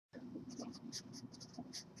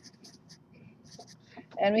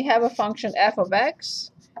And we have a function f of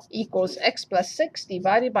x equals x plus 6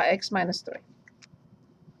 divided by x minus 3.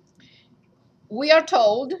 We are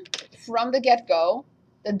told from the get-go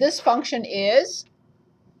that this function is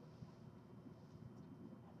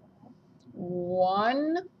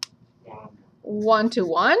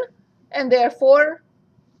 1-to-1, and therefore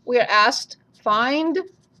we are asked find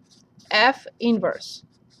f inverse.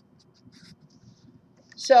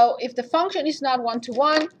 So if the function is not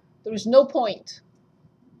 1-to-1, there is no point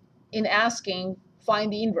in asking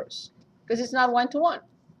find the inverse because it's not 1-to-1.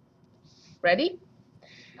 Ready?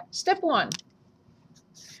 Step 1.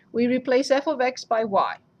 We replace f of x by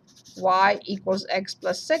y. Y equals x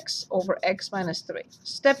plus 6 over x minus 3.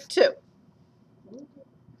 Step 2.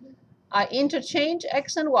 I interchange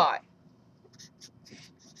x and y.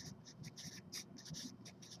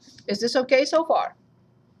 Is this okay so far?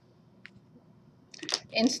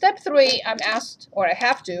 In step 3, I'm asked, or I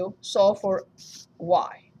have to, solve for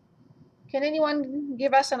y. Can anyone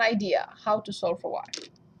give us an idea how to solve for y?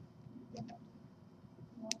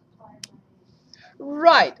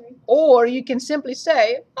 Right. Or you can simply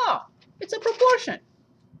say, oh, it's a proportion.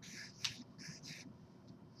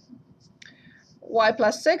 Y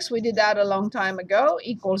plus 6, we did that a long time ago,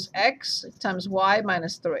 equals x times y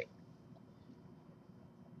minus 3.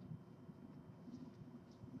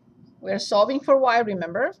 We're solving for y,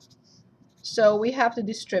 remember? So we have to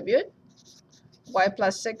distribute. Y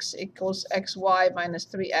plus 6 equals xy minus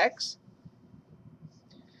 3x.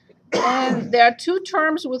 And there are two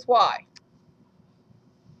terms with y.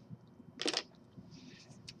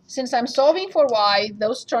 Since I'm solving for y,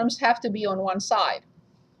 those terms have to be on one side.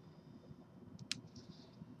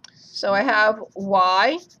 So I have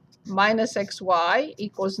y minus xy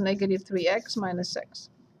equals negative 3x minus 6.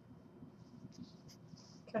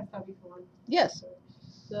 Can I stop you for one? Yes.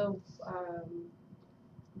 So,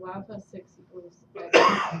 y plus 6 equals x,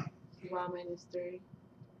 y minus 3.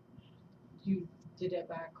 You did it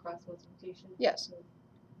by cross multiplication? Yes.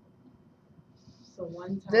 So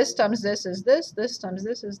one time. This times this is this times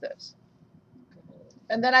this is this.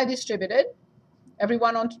 And then I distributed.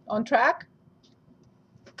 Everyone on track?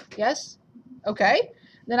 Yes? Okay.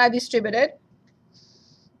 Then I distributed.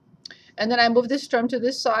 And then I move this term to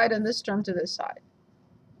this side and this term to this side.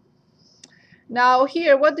 Now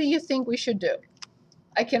here, what do you think we should do?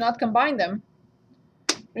 I cannot combine them.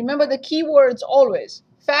 Remember the key words always.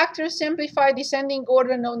 Factor, simplify, descending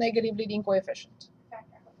order, no negative leading coefficient.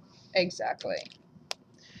 Exactly.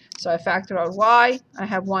 So I factor out y. I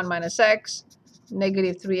have 1 minus x,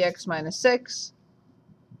 negative 3x minus 6.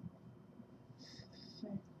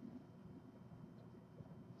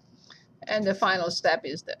 And the final step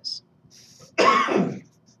is this.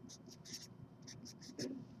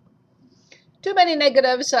 Too many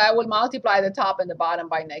negatives, so I will multiply the top and the bottom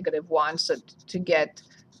by negative 1 so to get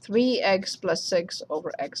 3x plus 6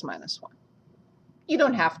 over x minus 1. You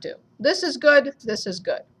don't have to. This is good, this is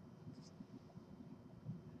good.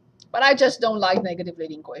 But I just don't like negative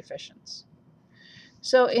leading coefficients.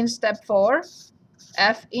 So in step 4,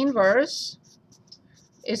 f inverse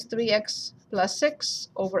is 3x plus 6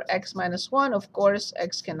 over x minus 1. Of course,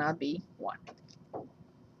 x cannot be 1.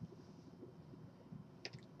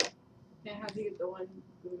 And how do you get the 1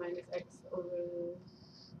 minus x over?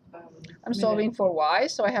 I'm solving for y,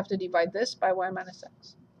 so I have to divide this by y minus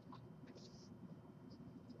x.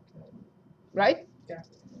 Right? Yeah.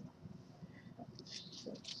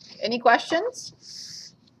 Any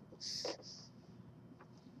questions?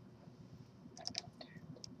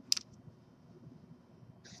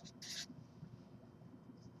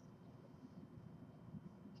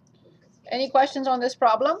 Any questions on this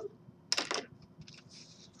problem?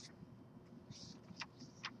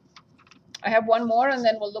 I have one more, and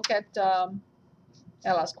then we'll look at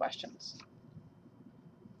Ella's questions.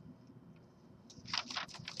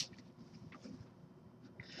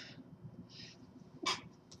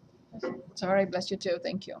 Sorry, bless you too.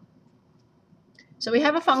 Thank you. So we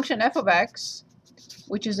have a function f of x,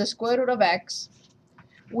 which is the square root of x.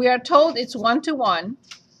 We are told it's 1-to-1,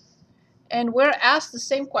 and we're asked the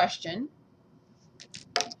same question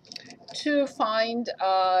to find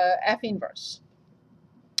f inverse.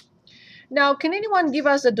 Now, can anyone give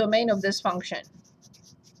us the domain of this function?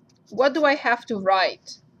 What do I have to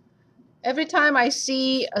write? Every time I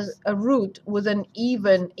see a root with an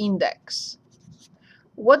even index,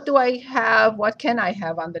 what do I have, what can I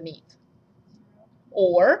have underneath?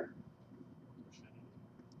 Or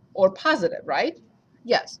positive, right?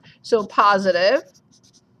 Yes, so positive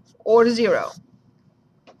or 0.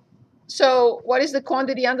 So what is the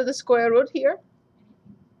quantity under the square root here?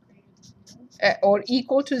 Or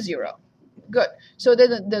equal to 0. Good. So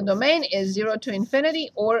the domain is 0 to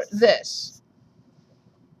infinity or this.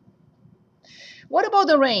 What about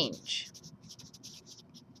the range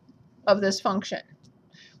of this function?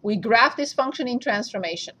 We graph this function in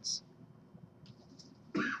transformations.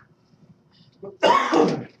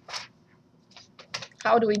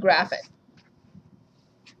 How do we graph it?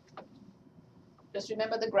 Just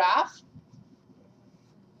remember the graph?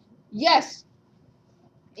 Yes,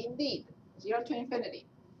 indeed, 0 to infinity.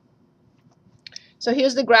 So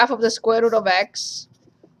here's the graph of the square root of x.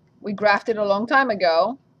 We graphed it a long time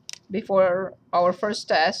ago, before our first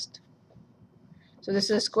test. So this is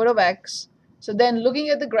the square root of x. So then looking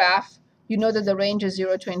at the graph, you know that the range is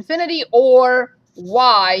 0 to infinity or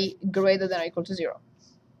y greater than or equal to 0.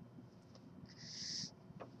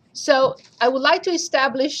 So I would like to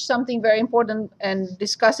establish something very important and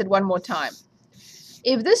discuss it one more time.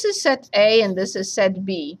 If this is set A and this is set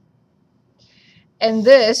B, and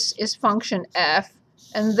this is function f,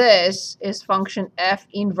 and this is function f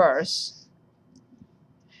inverse,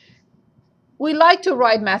 we like to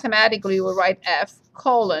write mathematically, we write f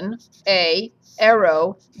colon A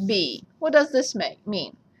arrow B. What does this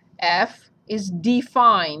mean? F is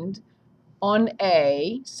defined on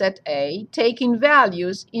A, set A, taking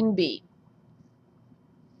values in B.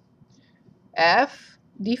 F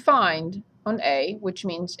defined on A, which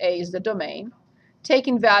means A is the domain,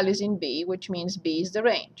 taking values in B, which means B is the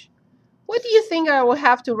range. What do you think I will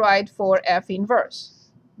have to write for F inverse?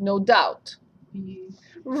 No doubt. B.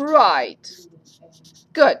 Right.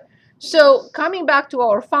 Good. So coming back to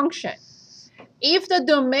our function, if the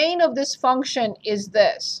domain of this function is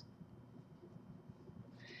this,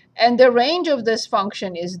 and the range of this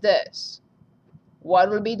function is this, what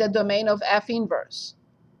will be the domain of F inverse?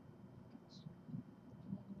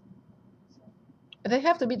 They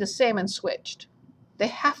have to be the same and switched. They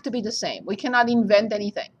have to be the same. We cannot invent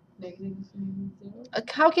anything. Negative infinity 0?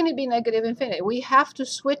 How can it be negative infinity? We have to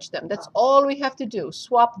switch them. That's all we have to do,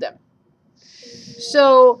 swap them.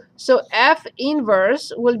 So F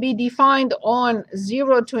inverse will be defined on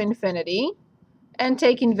 0 to infinity and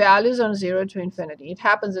taking values on 0 to infinity. It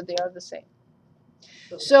happens that they are the same.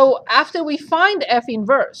 So after we find F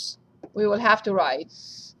inverse, we will have to write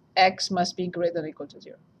x must be greater than or equal to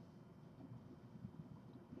 0.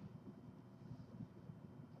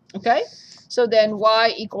 Okay? So then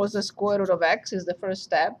y equals the square root of x is the first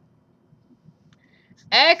step.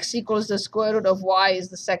 X equals the square root of y is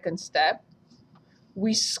the second step.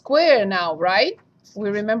 We square now, right? We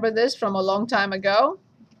remember this from a long time ago.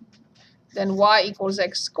 Then y equals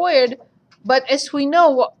x squared. But as we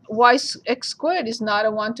know, x squared is not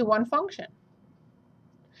a one-to-one function.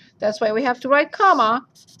 That's why we have to write comma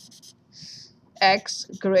x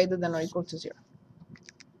greater than or equal to 0.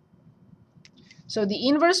 So the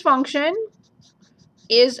inverse function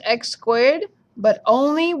is x squared, but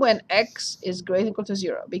only when x is greater than or equal to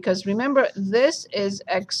 0. Because remember, this is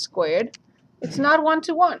x squared. It's not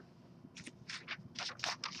one-to-one.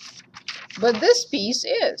 But this piece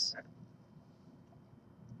is.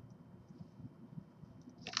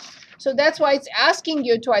 So that's why it's asking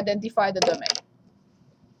you to identify the domain.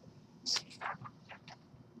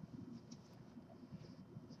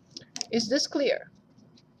 Is this clear?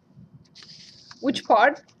 Which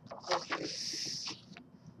part?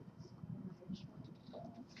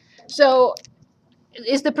 So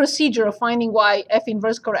is the procedure of finding y F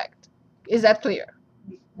inverse correct? Is that clear?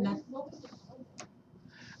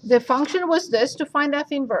 The function was this to find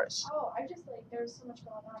F inverse. Oh, I just like there was so much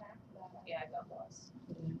going on after that. Yeah, I got lost.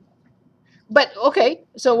 But okay,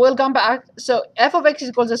 so we'll come back. So f of x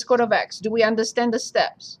equals the square root of x. Do we understand the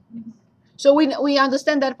steps? So we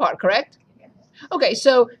understand that part, correct? Okay,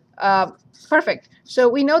 so perfect. So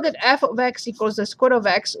we know that f of x equals the square root of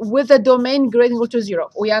x with the domain greater than or equal to 0.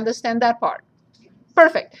 We understand that part.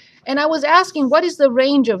 Perfect. And I was asking, what is the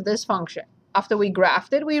range of this function? After we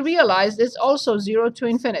graphed it, we realized it's also 0 to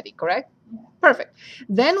infinity, correct? Perfect.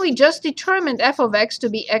 Then we just determined f of x to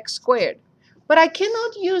be x squared. But I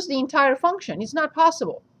cannot use the entire function. It's not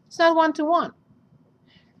possible. It's not one-to-one.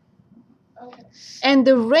 Okay. And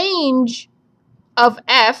the range of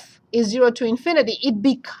f is 0 to infinity. It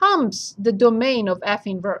becomes the domain of f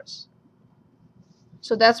inverse.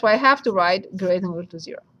 So that's why I have to write greater than or equal to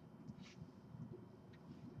 0.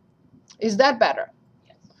 Is that better?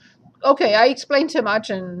 Yes. Okay, I explained too much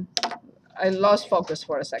and I lost focus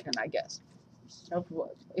for a second, I guess, of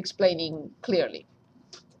explaining clearly.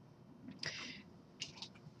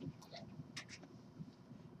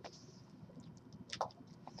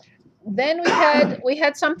 Then we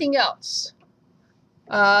had something else.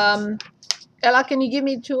 Ella, can you give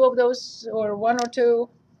me two of those, or one or two?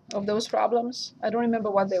 of those problems? I don't remember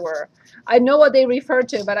what they were. I know what they refer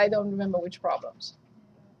to, but I don't remember which problems.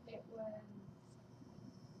 It was,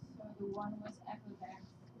 so the one was f of x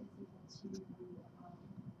is equal to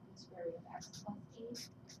the square root of x plus 8.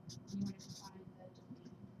 You wanted to find the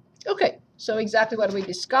domain. Okay, so exactly what we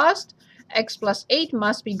discussed. X plus 8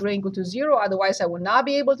 must be greater than or equal to 0, otherwise I will not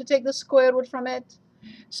be able to take the square root from it.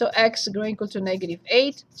 So x greater than or equal to negative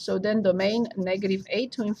 8, so then domain negative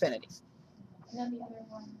 8 to infinity. And then the other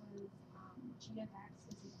one was g of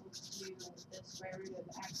x is equal to the square root of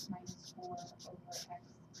x minus 4 over x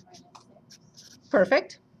minus 6.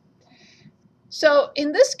 Perfect. So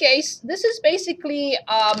in this case, this is basically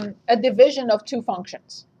a division of two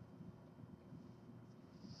functions,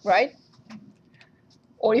 right?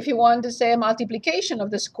 Or if you want to say a multiplication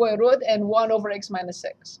of the square root and 1 over x minus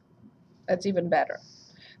 6. That's even better.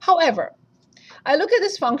 However, I look at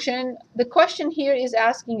this function. The question here is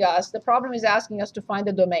asking us, the problem is asking us to find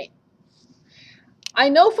the domain. I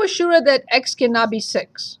know for sure that x cannot be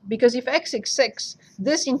 6, because if x is 6,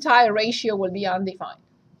 this entire ratio will be undefined.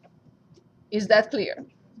 Is that clear?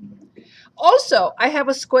 Also, I have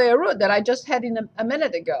a square root that I just had in a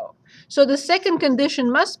minute ago. So the second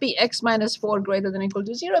condition must be x minus 4 greater than or equal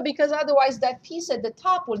to 0, because otherwise that piece at the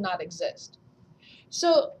top will not exist.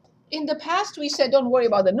 So in the past we said don't worry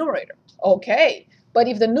about the numerator. Okay, but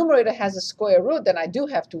if the numerator has a square root, then I do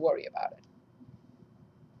have to worry about it.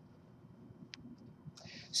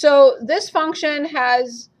 So this function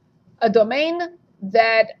has a domain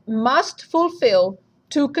that must fulfill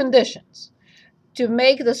two conditions: to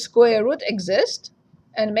make the square root exist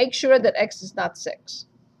and make sure that x is not 6.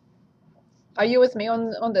 Are you with me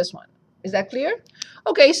on this one? Is that clear?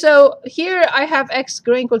 Okay, so here I have x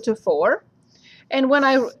greater than or equal to 4. And when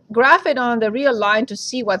I graph it on the real line to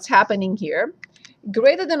see what's happening here,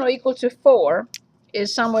 greater than or equal to 4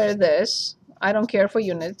 is somewhere this. I don't care for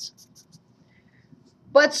units.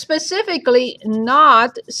 But specifically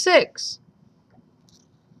not 6.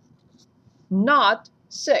 Not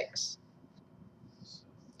 6.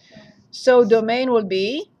 So domain will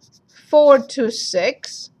be 4 to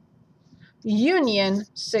 6, union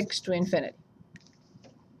 6 to infinity.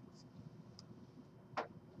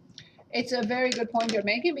 It's a very good point you're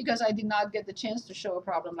making, because I did not get the chance to show a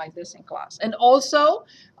problem like this in class. And also,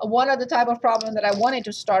 one other type of problem that I wanted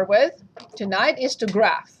to start with tonight is to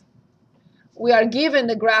graph. We are given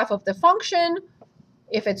the graph of the function.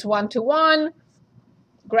 If it's 1-to-1,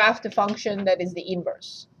 graph the function that is the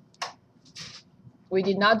inverse. We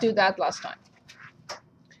did not do that last time.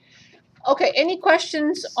 Okay, any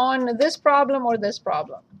questions on this problem or this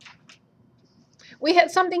problem? We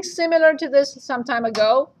had something similar to this some time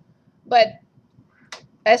ago, but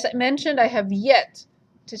as I mentioned, I have yet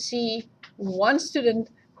to see one student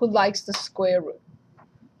who likes the square root.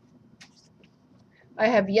 I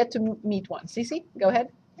have yet to meet one. Cece, go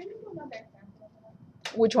ahead. Can you do another example of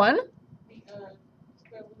that? Which one? The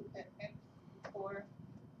square root at x 4.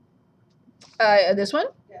 This one?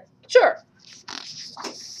 Yes. Sure.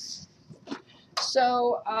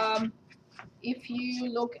 So if you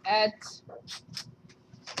look at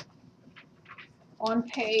on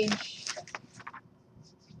page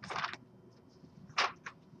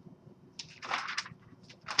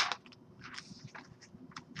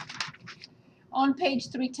on page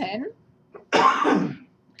 310,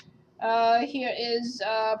 here is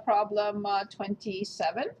problem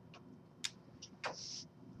 27.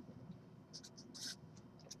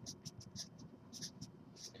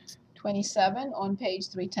 On page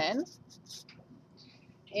 310,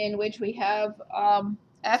 in which we have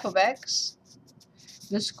f of x,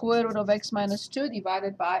 the square root of x minus 2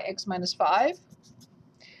 divided by x minus 5.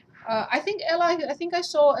 I think, Ella, I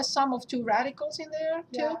saw a sum of two radicals in there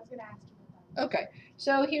too. Yeah, I was going to ask you about that. Okay,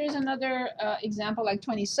 so here's another example like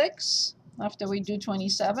 26. After we do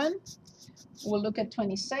 27, we'll look at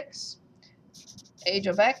 26. H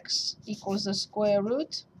of x equals the square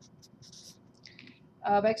root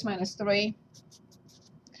of x minus 3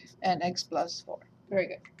 and x plus 4. Very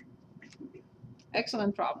good.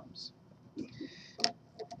 Excellent problems.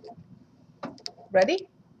 Ready?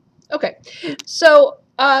 Okay, so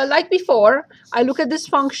like before, I look at this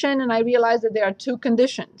function and I realize that there are two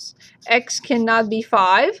conditions. X cannot be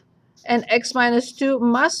 5, and x minus 2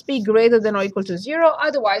 must be greater than or equal to 0.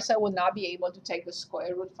 Otherwise, I will not be able to take the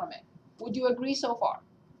square root from it. Would you agree so far?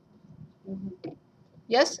 Mm-hmm.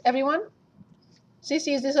 Yes, everyone?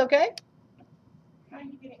 Cece, is this okay? How are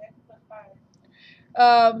you getting x plus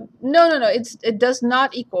 5? No. It does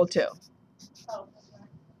not equal to. Oh, that's right.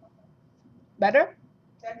 Okay. Better?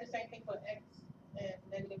 That's the same thing for x and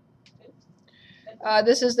negative 2?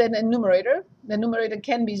 This is the numerator. The numerator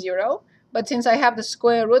can be 0, But since I have the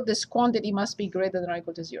square root, this quantity must be greater than or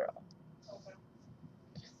equal to 0. Okay.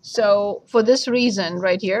 So for this reason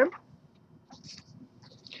right here,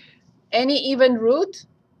 any even root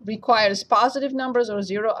requires positive numbers or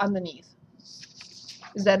 0 underneath.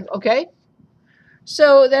 Is that okay?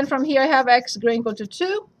 So then from here I have x greater than or equal to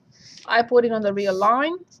 2. I put it on the real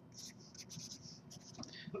line.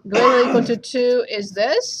 Greater than or equal to 2 is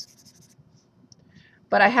this.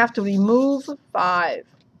 But I have to remove 5.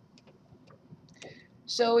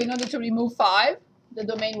 So in order to remove 5, the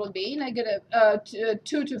domain will be negative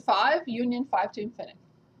 2 to 5 union 5 to infinity.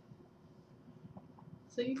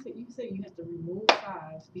 So you say you have to remove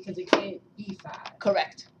 5 because it can't be 5.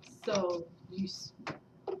 Correct. So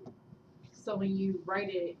so when you write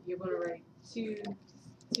it, you're gonna write 2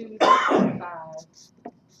 to 5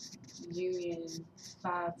 union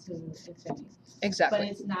 5 to infinity. Exactly. But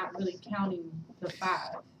it's not really counting the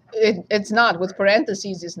 5. It's not. With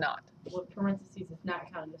parentheses, it's not. With parentheses, it's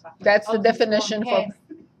not counting the 5. That's the Oh, so it's definition going for. past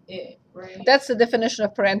it, right? That's the definition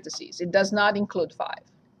of parentheses. It does not include 5.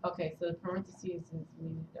 Okay, so the parentheses is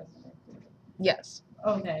meaning it doesn't include it. Yes.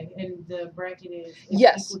 Okay, and the bracket is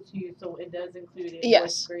Yes. equal to, so it does include it. Yes. Or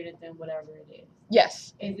it's greater than whatever it is.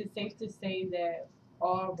 Yes. Is it safe to say that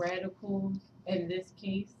all radicals in this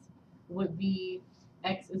case would be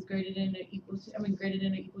x is greater than or equal to? I mean, greater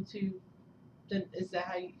than or equal to. Is that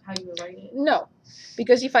how you would write it? No,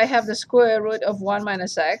 because if I have the square root of 1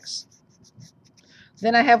 minus x,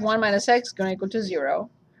 then I have 1 minus x greater than or equal to 0,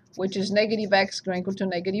 which is negative x greater than or equal to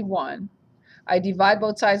negative 1. I divide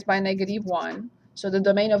both sides by negative 1. So the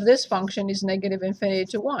domain of this function is negative infinity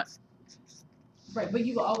to 1. Right, but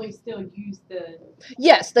you will always still use the.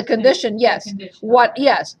 Yes, the condition, yes. Condition, What?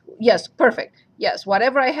 okay. Yes, perfect. Yes,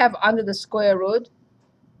 whatever I have under the square root,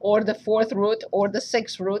 or the 4th root, or the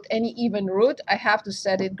 6th root, any even root, I have to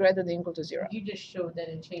set it greater than or equal to 0. You just showed that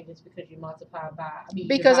it changes because you multiply by. I mean,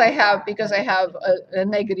 Because I have divide by. a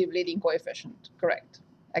negative leading coefficient. Correct.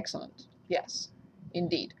 Excellent. Yes,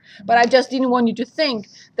 indeed. But I just didn't want you to think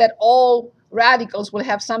that all radicals will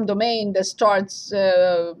have some domain that starts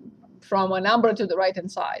from a number to the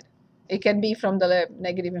right-hand side. It can be from the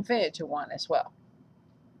negative infinity to 1 as well.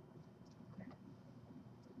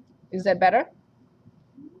 Is that better?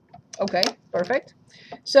 Okay, perfect.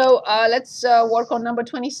 So let's work on number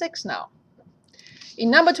 26 now. In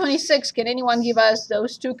number 26, can anyone give us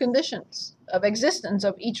those two conditions of existence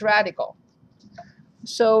of each radical?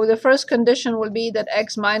 So the first condition will be that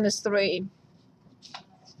x minus 3,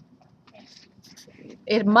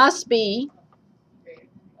 it must be,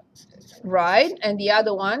 right, and the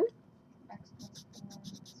other one?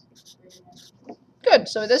 Good,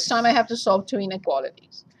 so this time I have to solve two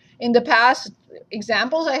inequalities. In the past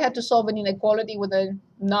examples, I had to solve an inequality with a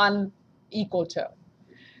non-equal term.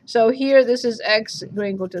 So here, this is x greater than or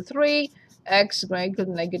equal to 3, x greater than or equal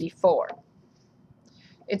to negative 4.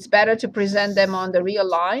 It's better to present them on the real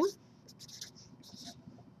line.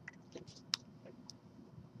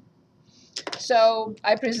 So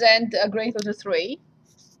I present a greater than or equal to 3.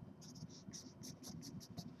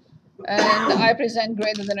 And I present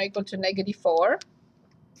greater than or equal to negative 4.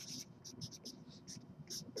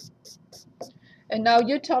 And now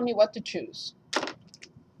you tell me what to choose.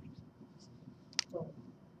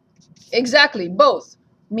 Exactly, both.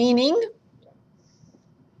 Meaning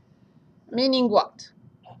what?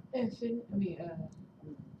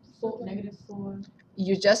 Negative 4.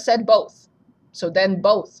 You just said both. So then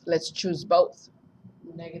both. Let's choose both.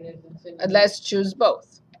 Negative infinity. And let's choose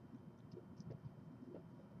both.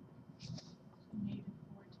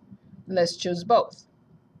 Let's choose both.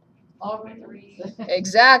 Already.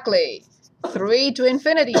 Exactly. 3 to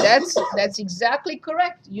infinity. That's exactly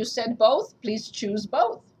correct. You said both. Please choose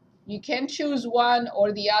both. You can't choose one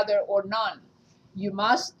or the other or none. You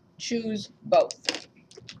must choose both.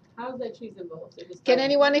 How is that choosing both? Can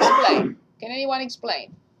anyone explain? Can anyone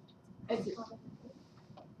explain?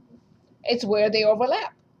 It's where they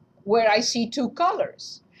overlap, where I see two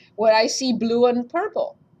colors, where I see blue and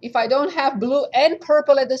purple. If I don't have blue and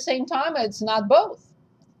purple at the same time, it's not both.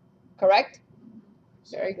 Correct?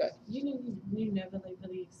 Very good. You never like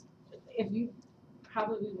really. If you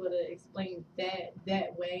probably would have explained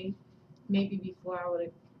that way, maybe before I would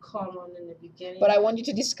have caught on in the beginning. But I want you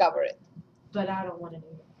to discover it. But I don't want to do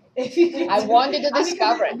that. I wanted to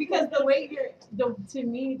discover it. Because the way to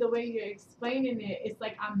me, the way you're explaining it, it's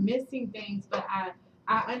like I'm missing things, but I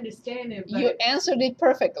understand it. But, You answered it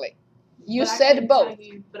perfectly. You but I said couldn't both. tell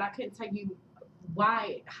you, but I couldn't tell you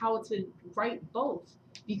how to write both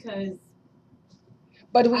because.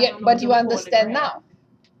 But I don't know you what to understand graph. now.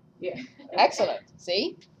 Yeah. Excellent.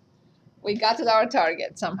 See? We got to our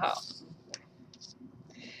target somehow.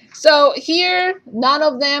 So here, none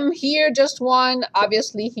of them. Here, just one.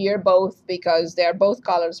 Obviously, here, both, because they're both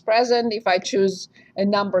colors present. If I choose a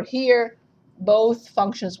number here, both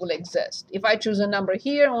functions will exist. If I choose a number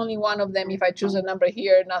here, only one of them. If I choose a number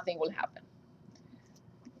here, nothing will happen.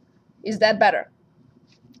 Is that better?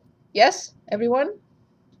 Yes, everyone?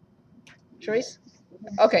 Charisse?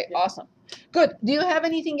 Okay, awesome. Good. Do you have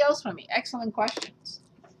anything else for me? Excellent questions.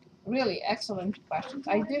 Really excellent questions.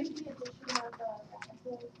 I do.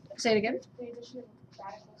 Say it again.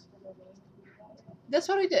 That's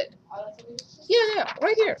what we did. Yeah,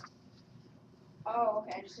 right here. Oh,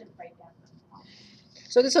 okay. I just didn't write down.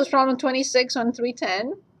 So this was problem 26 on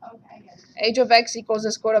 310. Okay, I get it. H of x equals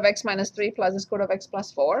the square of x minus 3 plus the square of x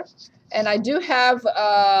plus 4. And I do have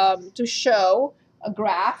to show a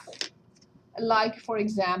graph, like, for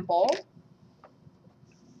example,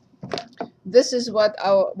 this is what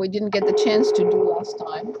we didn't get the chance to do last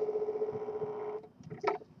time.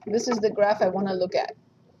 This is the graph I want to look at.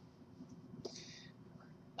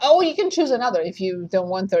 Oh, you can choose another if you don't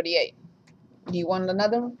want 38. Do you want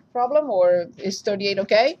another problem, or is 38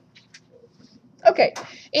 okay? Okay,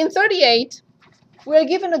 in 38, we're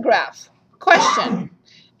given a graph. Question,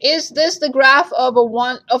 is this the graph of a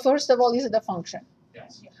one, first of all, is it a function?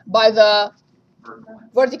 Yes. By the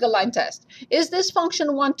vertical line test. Is this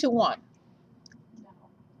function 1 to 1? No.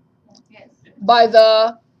 Yes. By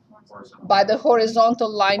the Horizontal. horizontal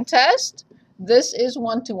line test, this is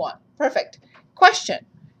 1 to 1. Perfect. Question,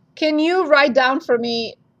 can you write down for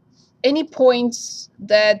me any points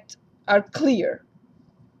that are clear?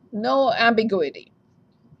 No ambiguity.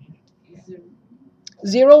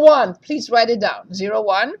 0, 1. Please write it down. 0,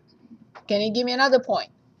 1. Can you give me another point?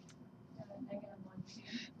 -1, 2.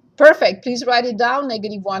 Perfect. Please write it down.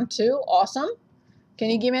 -1, 2. Awesome. Can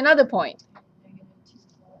you give me another point?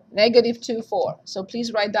 -2, 4. -2, 4. So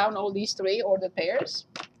please write down all these three ordered pairs.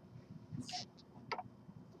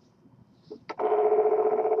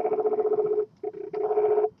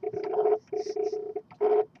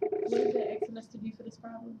 What is the x and s to do for this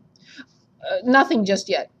problem? Nothing just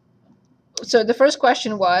yet. So the first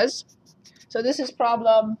question was, so this is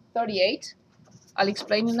problem 38. I'll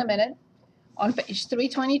explain in a minute. On page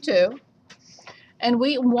 322. And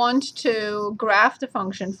we want to graph the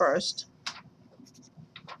function first.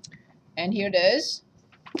 And here it is.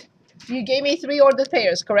 You gave me three ordered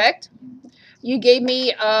pairs, correct? You gave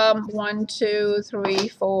me 1, 2, 3,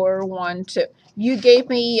 4, 1, 2. You gave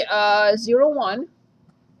me 0, 1.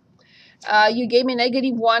 You gave me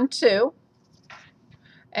 -1, 2.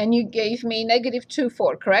 And you gave me -2,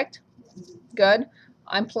 4, correct? Good.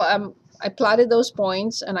 I plotted those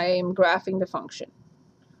points and I am graphing the function.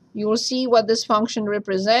 You will see what this function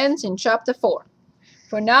represents in chapter 4.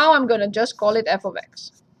 For now, I'm going to just call it f of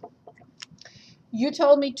x. You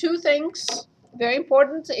told me two things, very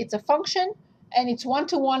important. It's a function, and it's 1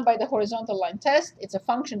 to 1 by the horizontal line test. It's a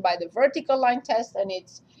function by the vertical line test, and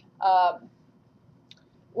it's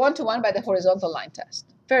 1 to 1 by the horizontal line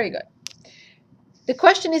test. Very good. The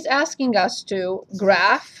question is asking us to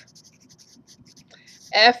graph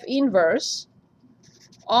f inverse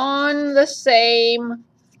on the same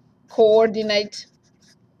coordinate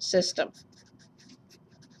system.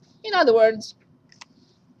 In other words,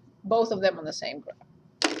 both of them on the same graph.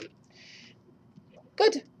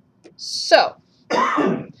 Good. So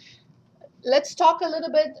let's talk a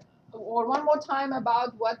little bit or one more time about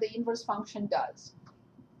what the inverse function does.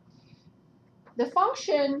 The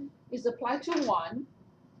function is applied to 1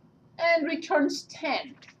 and returns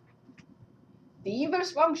 10. The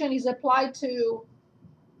inverse function is applied to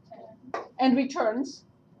 10. and returns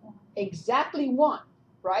exactly 1,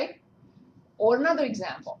 right? Or another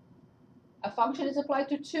example. A function is applied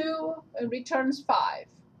to 2 and returns 5.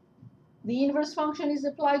 The inverse function is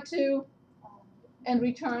applied to and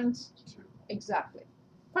returns exactly.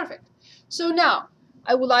 Perfect. So now,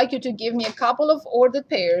 I would like you to give me a couple of ordered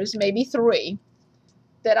pairs, maybe 3,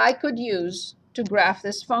 that I could use to graph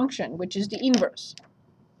this function, which is the inverse.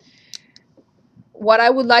 What I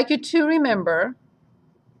would like you to remember,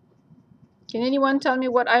 can anyone tell me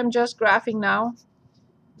what I'm just graphing now?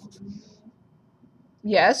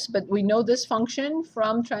 Yes, but we know this function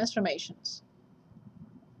from transformations.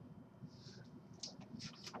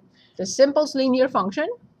 The simplest linear function,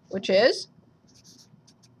 which is,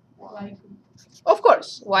 Like, of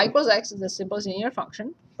course, y equals x is the simplest linear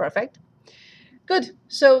function. Perfect. Good.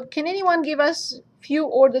 So can anyone give us few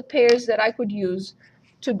ordered pairs that I could use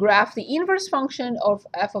to graph the inverse function of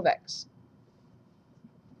f of x?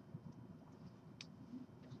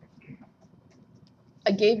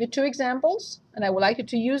 I gave you 2 examples, and I would like you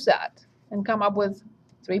to use that and come up with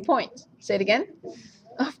 3 points. Say it again.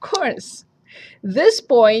 Of course. This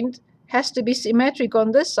point has to be symmetric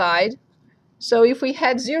on this side. So if we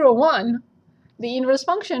had 0, 1, the inverse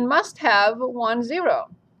function must have 1, 0,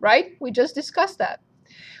 right? We just discussed that.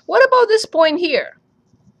 What about this point here?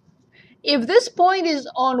 If this point is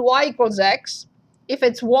on y equals x, if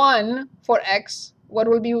it's 1 for x, what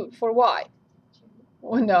will be for y?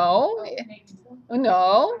 No,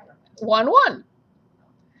 no, 1, 1.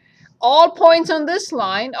 All points on this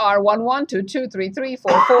line are 1, 1, 2, 2, 3, 3,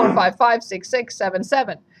 4, 4, 5, 5, 6, 6, 7,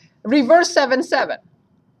 7. Reverse 7, 7.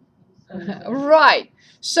 Right.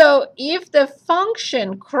 So if the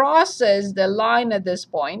function crosses the line at this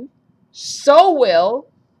point, so will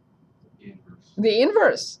the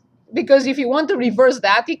inverse. Because if you want to reverse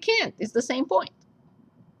that, you can't. It's the same point.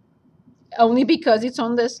 Only because it's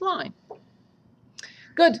on this line.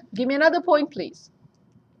 Good. Give me another point, please.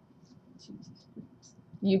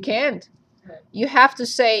 You can't. You have to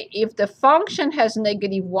say if the function has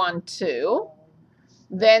negative 1, 2,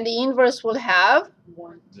 then the inverse will have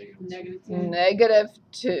negative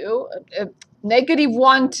 2. Negative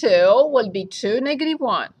 1, 2 will be 2, negative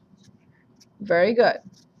 1. Very good.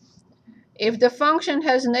 If the function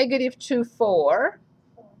has negative 2, 4,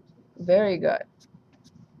 very good.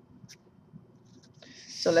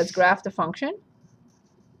 So let's graph the function.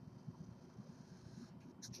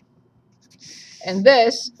 And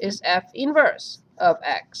this is f inverse of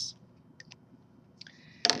x.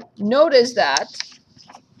 Notice that,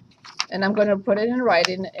 and I'm going to put it in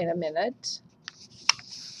writing in a minute.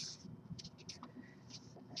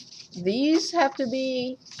 These have to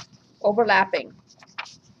be overlapping.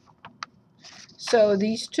 So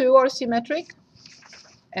these two are symmetric,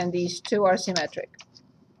 and these two are symmetric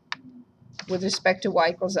with respect to y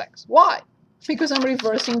equals x. Why? Because I'm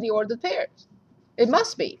reversing the ordered pairs. It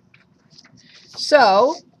must be.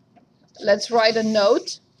 So let's write a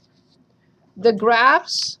note. The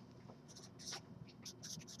graphs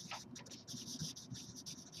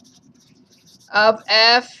of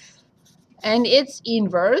f and its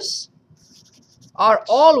inverse are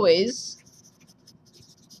always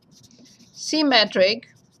symmetric.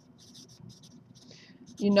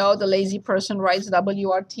 You know, the lazy person writes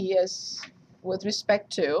WRT as with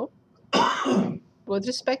respect to. With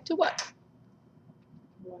respect to what?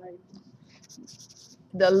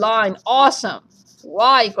 The line. Awesome.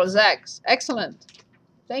 Y equals x. Excellent.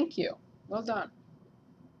 Thank you. Well done.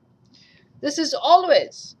 This is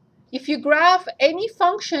always, if you graph any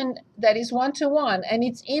function that is 1 to 1 and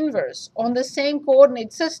its inverse on the same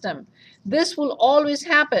coordinate system, this will always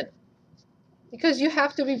happen because you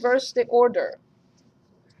have to reverse the order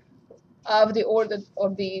of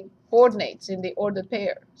the coordinates in the ordered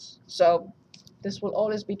pairs. So this will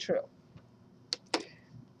always be true.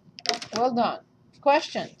 Well done.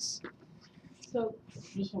 Questions? So,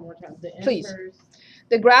 just one more time. The Please. inverse.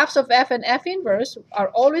 The graphs of f and f inverse are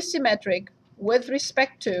always symmetric with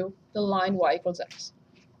respect to the line y equals x.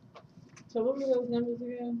 So what were those numbers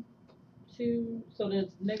again? 2. So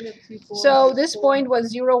there's negative 2, 4. So this 4. point was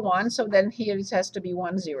 0, 1. So then here it has to be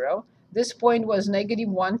 1, 0. This point was negative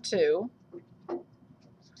 1, 2.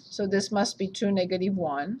 So this must be 2, negative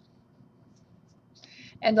 1.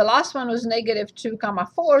 And the last one was negative 2, comma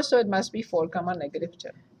 4. So it must be 4, comma negative 2.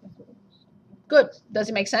 Good. Does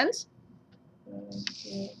it make sense?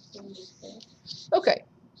 Okay.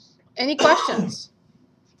 Any questions?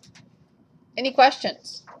 Any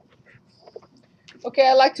questions? Okay,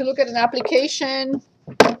 I'd like to look at an application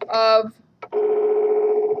of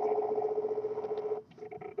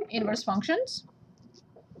inverse functions.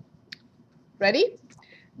 Ready?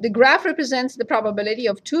 The graph represents the probability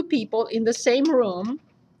of two people in the same room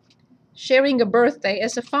sharing a birthday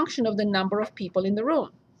as a function of the number of people in the room.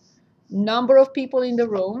 Number of people in the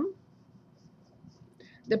room,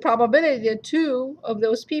 the probability that two of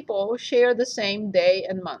those people share the same day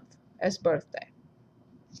and month as birthday.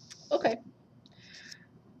 Okay.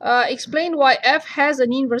 Explain why f has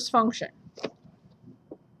an inverse function.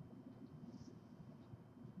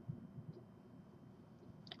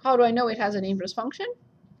 How do I know it has an inverse function?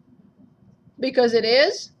 Because it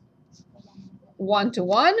is 1 to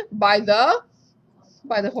 1 by the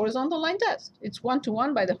horizontal line test. It's 1 to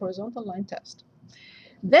 1 by the horizontal line test.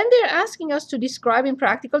 Then they're asking us to describe in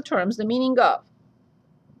practical terms the meaning of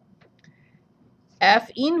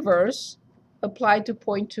f inverse applied to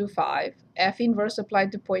 0.25, f inverse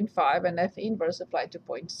applied to 0.5, and f inverse applied to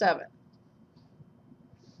 0.7.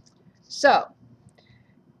 So,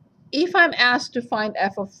 if I'm asked to find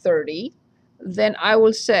f of 30, then I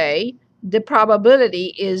will say the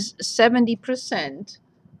probability is 70%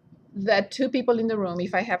 that two people in the room,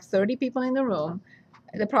 if I have 30 people in the room,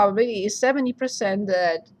 the probability is 70%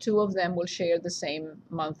 that two of them will share the same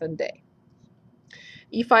month and day.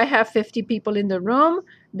 If I have 50 people in the room,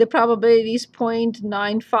 the probability is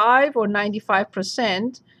 0.95 or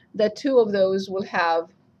 95% that 2 of those will have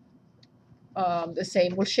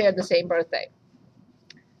will share the same birthday.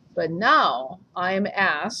 But now I am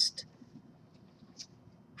asked,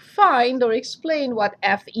 find or explain what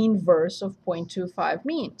F inverse of 0.25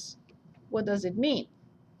 means. What does it mean?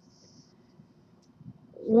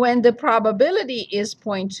 When the probability is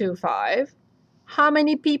 0.25, how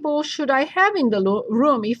many people should I have in the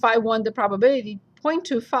room if I want the probability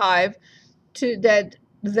 0.25 to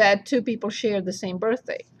that 2 people share the same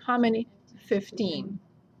birthday? How many? 15.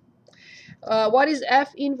 What is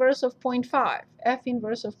F inverse of 0.5? F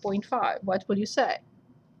inverse of 0.5, what will you say?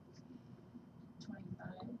 25.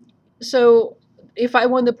 So if I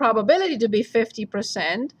want the probability to be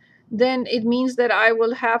 50%, then it means that I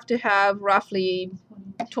will have to have roughly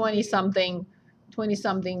 20-something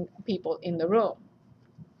people in the room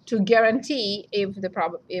to guarantee, if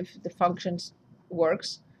the function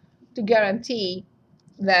works, to guarantee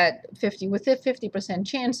that 50%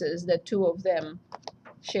 chances that 2 of them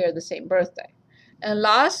share the same birthday. And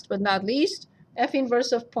last but not least, F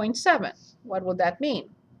inverse of 0.7. What would that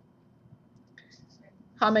mean?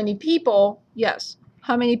 How many people, yes,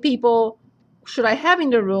 how many people should I have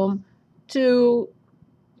in the room to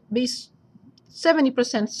be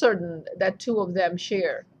 70% certain that 2 of them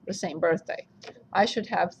share the same birthday? I should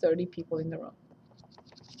have 30 people in the room.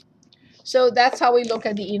 So that's how we look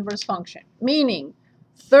at the inverse function, meaning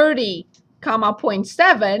 30,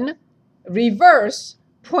 0.7 reverse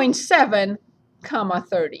 0.7,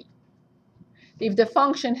 30. If the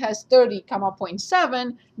function has 30,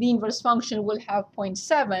 0.7, the inverse function will have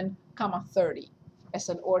 0.7, 30 as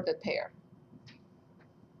an ordered pair.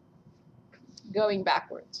 Going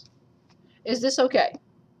backwards. Is this okay?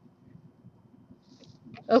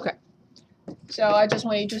 Okay. So I just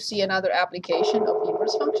want you to see another application of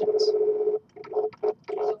inverse functions. So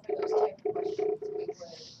for those type of questions, we would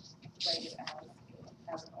write it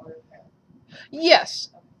as an ordered pair. Yes.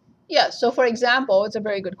 Yes. So for example, it's a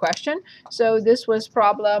very good question. So this was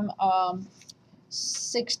problem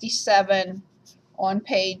 67 on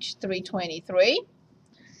page 323.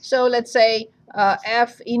 So let's say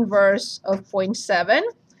F inverse of 0.7.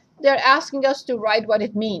 They're asking us to write what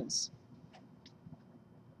it means.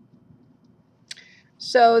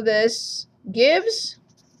 So this gives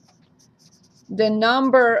the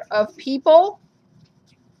number of people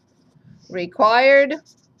required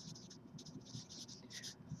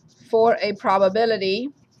for a probability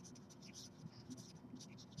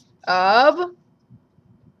of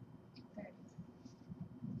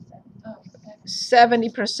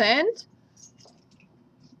 70%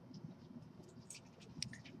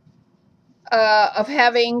 of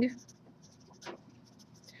having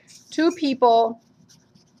 2 people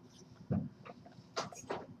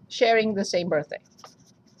sharing the same birthday.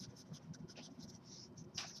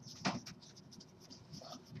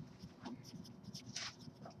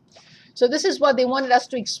 So this is what they wanted us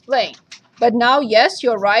to explain. But now, yes,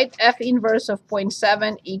 you're right, F inverse of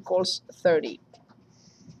 0.7 equals 30.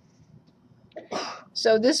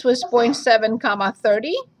 So this was 0.7,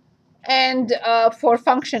 30. And for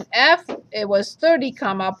function f, it was 30,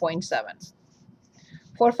 0.7.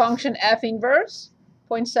 For function f inverse,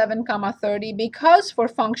 0.7, 30, because for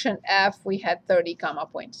function f, we had 30,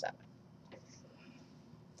 0.7.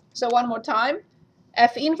 So one more time,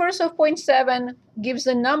 f inverse of 0.7 gives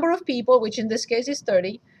the number of people, which in this case is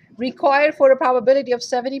 30, required for a probability of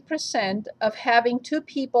 70% of having 2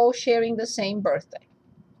 people sharing the same birthday.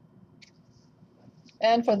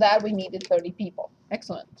 And for that, we needed 30 people.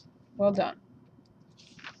 Excellent. Well done.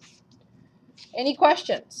 Any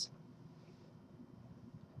questions?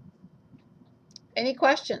 Any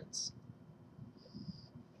questions?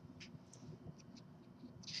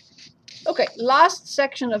 Okay, last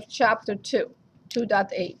section of chapter 2,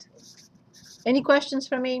 2.8. Any questions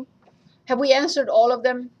for me? Have we answered all of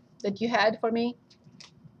them that you had for me?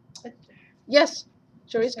 Yes,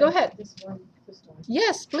 Cherise, go ahead. This one.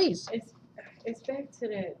 Yes, please. It's back to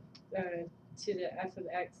the f of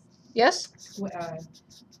x. Yes?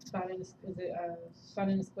 Finding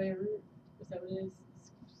the square root? Is that what it is?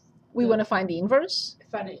 We want to find the inverse?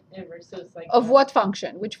 Find the inverse, so it's like... Of what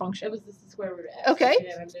function? Which function? It was just the square root of x. Okay,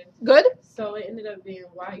 good. So it ended up being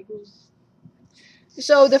y equals...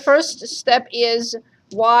 So the first step is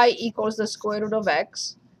y equals the square root of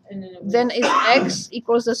x. And then it was... Then it's x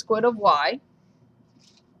equals the square root of y.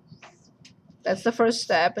 That's the first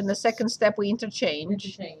step. In the second step, we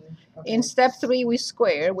interchange. Okay. In step 3, we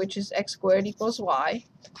square, which is x squared equals y.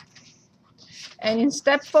 And in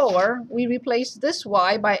step 4, we replace this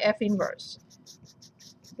y by f inverse.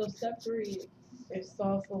 So step 3 It's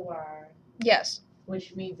solved for y, Yes,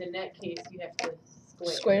 which means in that case you have to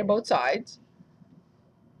square both sides.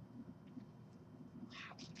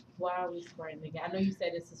 Why are we squaring again? I know you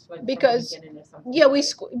said this is like Because- from the beginning or something. Yeah,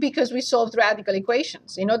 because we solved radical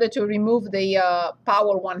equations. In order to remove the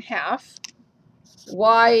power 1/2,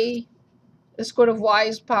 y, the square root of y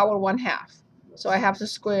is power 1/2. So I have to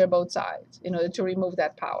square both sides in order to remove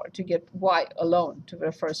that power, to get y alone to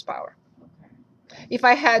the first power. Okay. If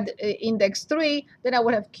I had index 3, then I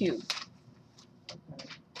would have cubed.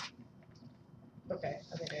 Okay.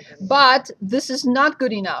 Okay. But this is not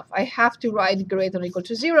good enough. I have to write greater than or equal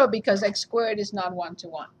to 0 because x squared is not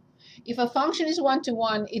 1-to-1. If a function is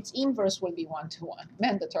 1-to-1, its inverse will be 1-to-1,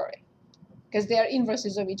 mandatory, because they are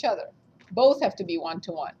inverses of each other. Both have to be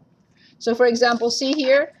 1-to-1. So for example, see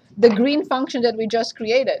here, the green function that we just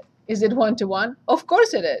created, is it 1-to-1? Of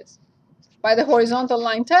course it is. By the horizontal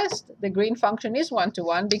line test, the green function is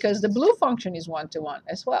 1-to-1 because the blue function is 1-to-1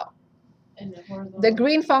 as well. And the horizontal. The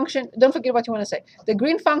green function, don't forget what you want to say. The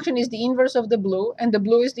green function is the inverse of the blue, and the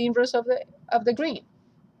blue is the inverse of the green.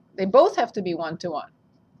 They both have to be 1-to-1.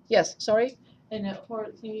 Yes, sorry? And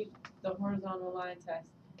the horizontal line test,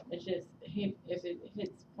 it's just if it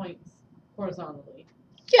hits points horizontally.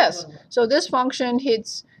 Yes. So this function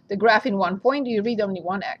hits the graph in 1 point, you read only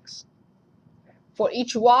 1x. For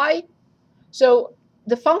each y, so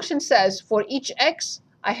the function says for each x,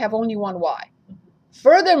 I have only one y.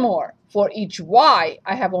 Furthermore, for each y,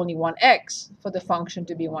 I have only one x for the function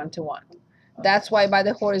to be 1-to-1. That's why by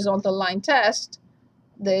the horizontal line test,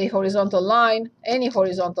 the horizontal line, any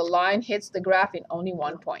horizontal line, hits the graph in only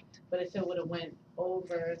 1 point. But if it would have went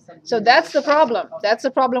over something. So that's the problem. That's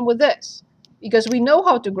the problem with this. Because we know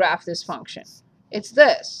how to graph this function. It's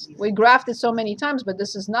this. We graphed it so many times, but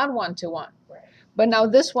this is not 1-to-1. Right. But now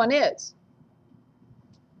this one is.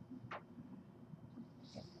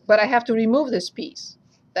 But I have to remove this piece.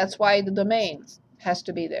 That's why the domain has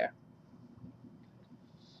to be there.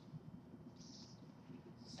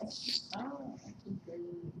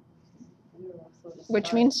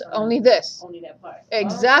 Which means only this. Only that part.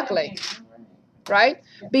 Exactly. Okay. Right?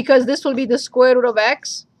 Because this will be the square root of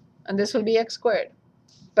x, and this will be x squared.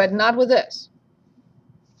 But not with this.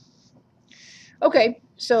 Okay,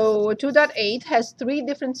 so 2.8 has 3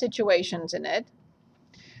 different situations in it.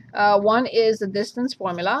 One is the distance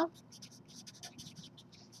formula.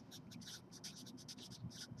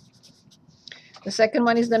 The second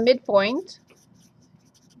one is the midpoint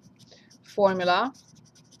formula.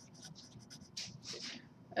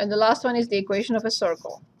 And the last one is the equation of a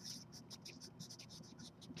circle.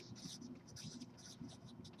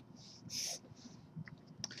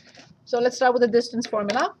 So let's start with the distance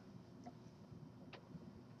formula.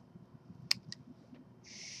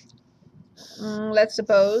 Let's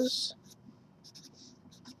suppose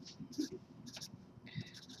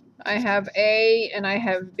I have A and I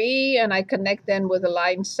have B, and I connect them with a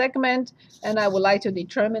line segment, and I would like to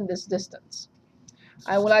determine this distance.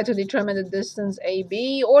 I would like to determine the distance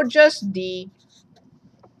AB or just D.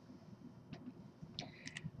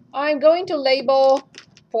 I'm going to label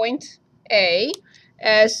point A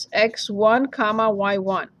as x1, comma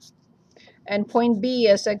y1, and point B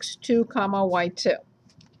as x2, comma y2.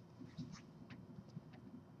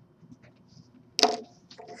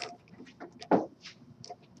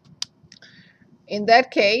 In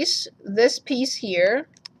that case, this piece here,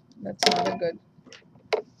 that's not a good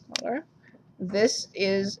color, this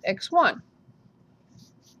is x1.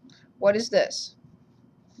 What is this?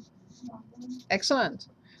 Excellent.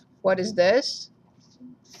 What is this?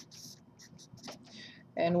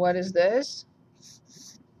 And what is this?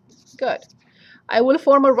 Good. I will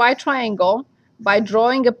form a right triangle by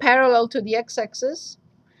drawing a parallel to the x-axis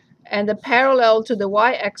and a parallel to the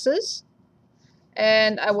y-axis,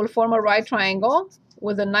 and I will form a right triangle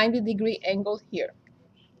with a 90-degree angle here.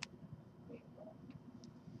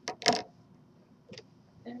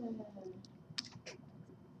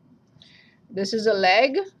 This is a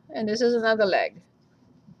leg, and this is another leg.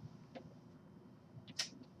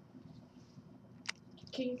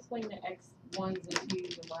 Can you explain the x1s and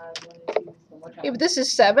 2s and y1 and 2s and what If this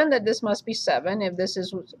is 7, then this must be 7. If this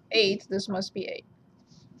is 8, this must be 8.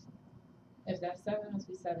 If that's 7, it must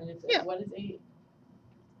be 7. If Yeah. What is 8?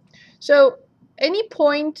 So any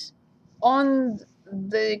point on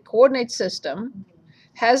the coordinate system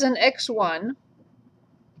has an x1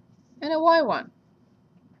 and a y1.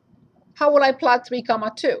 How will I plot 3,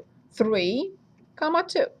 2? 3,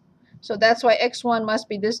 2. So that's why x1 must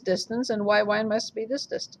be this distance and y1 must be this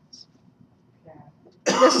distance.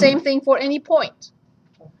 The same thing for any point.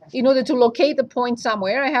 Okay. In order to locate the point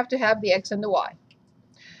somewhere, I have to have the x and the y.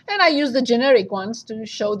 And I use the generic ones to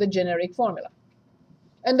show the generic formula.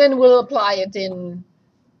 And then we'll apply it in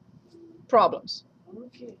problems.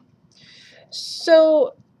 Okay.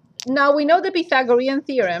 So now we know the Pythagorean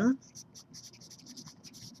theorem.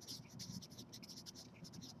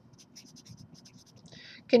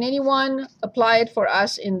 Can anyone apply it for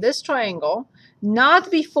us in this triangle? Not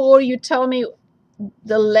before you tell me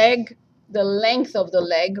the length of the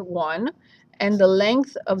leg 1 and the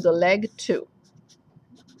length of the leg 2.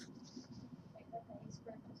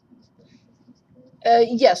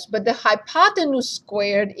 Yes, but the hypotenuse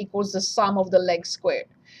squared equals the sum of the legs squared.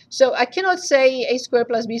 So I cannot say a squared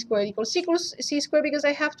plus b squared equals c squared because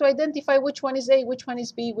I have to identify which one is a, which one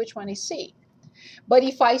is b, which one is c. But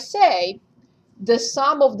if I say the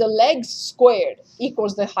sum of the legs squared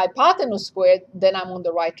equals the hypotenuse squared, then I'm on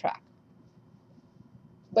the right track.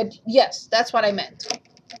 But yes, that's what I meant.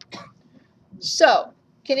 So,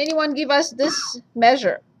 can anyone give us this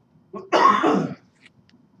measure?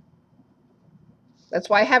 That's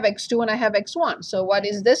why I have x2 and I have x1. So what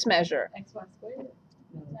is this measure? X1 squared?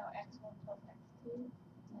 No, x1 plus x2.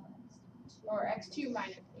 Or x2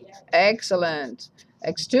 minus 8. Excellent.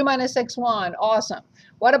 x2 minus x1. Awesome.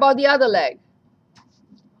 What about the other leg?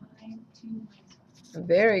 y2 minus 1.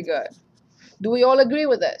 Very good. Do we all agree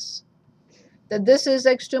with this? That this is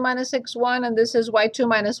x2 minus x1 and this is y2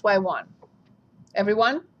 minus y1.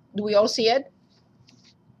 Everyone? Do we all see it?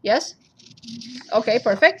 Yes? Okay,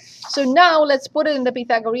 perfect. So now let's put it in the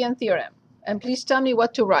Pythagorean theorem. And please tell me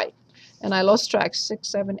what to write. And I lost track. 6,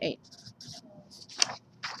 7, 8. So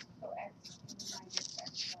x2 minus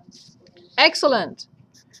x1 squared. Excellent.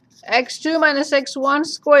 x2 minus x1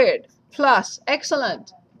 squared plus.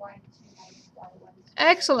 Excellent. y2 minus y1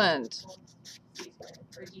 Excellent. C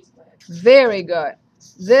squared or d squared. Very good.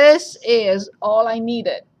 This is all I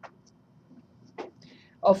needed.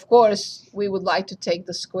 Of course, we would like to take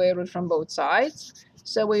the square root from both sides.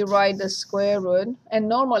 So we write the square root. And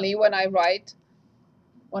normally when I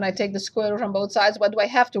take the square root from both sides, what do I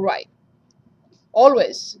have to write?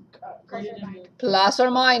 Always Greater than the plus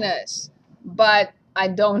or minus. But I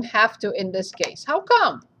don't have to in this case. How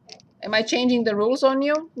come? Am I changing the rules on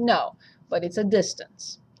you? No, but it's a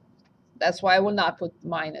distance. That's why I will not put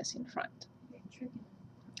minus in front.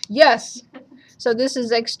 Yes. So this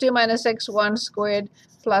is x2 minus x1 squared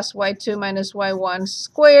plus y2 minus y1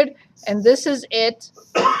 squared. And this is it.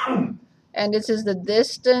 And this is the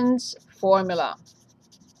distance formula.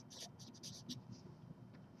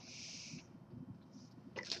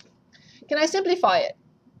 Can I simplify it?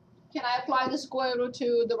 Can I apply the square root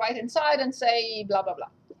to the right-hand side and say blah, blah, blah?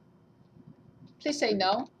 Please say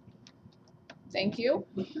no. Thank you.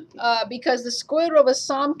 Because the square root of a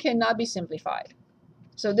sum cannot be simplified.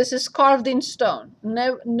 So this is carved in stone.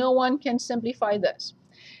 No one can simplify this.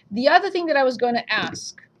 The other thing that I was going to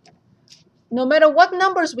ask, no matter what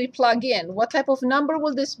numbers we plug in, what type of number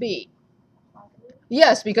will this be?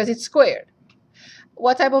 Yes, because it's squared.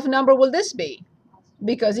 What type of number will this be?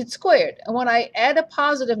 Because it's squared. And when I add a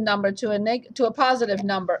positive number to a positive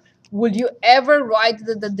number, will you ever write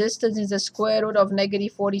that the distance is the square root of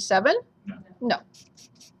negative 47? No.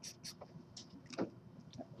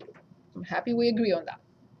 I'm happy we agree on that.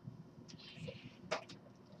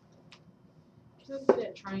 Can I see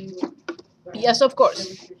that triangle? Yes, of course.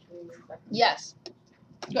 Demonstration in a second. Yes.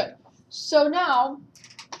 Good. So now,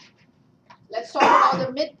 let's talk about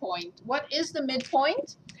the midpoint. What is the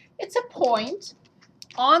midpoint? It's a point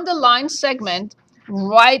on the line segment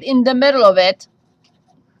right in the middle of it,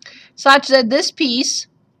 such that this piece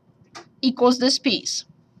equals this piece.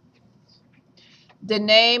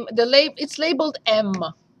 It's labeled M.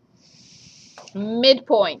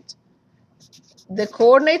 Midpoint. The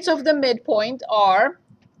coordinates of the midpoint are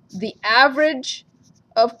the average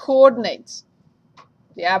of coordinates.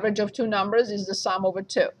 The average of two numbers is the sum over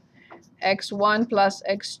 2. x1 plus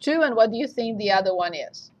x2, and what do you think the other one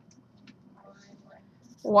is?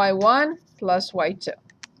 y1 plus y2.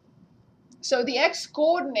 So the x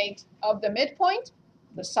coordinate of the midpoint,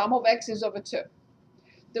 the sum of x is over 2.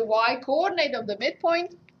 The y coordinate of the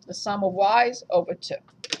midpoint, the sum of y is over 2.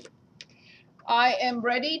 I am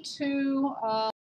ready to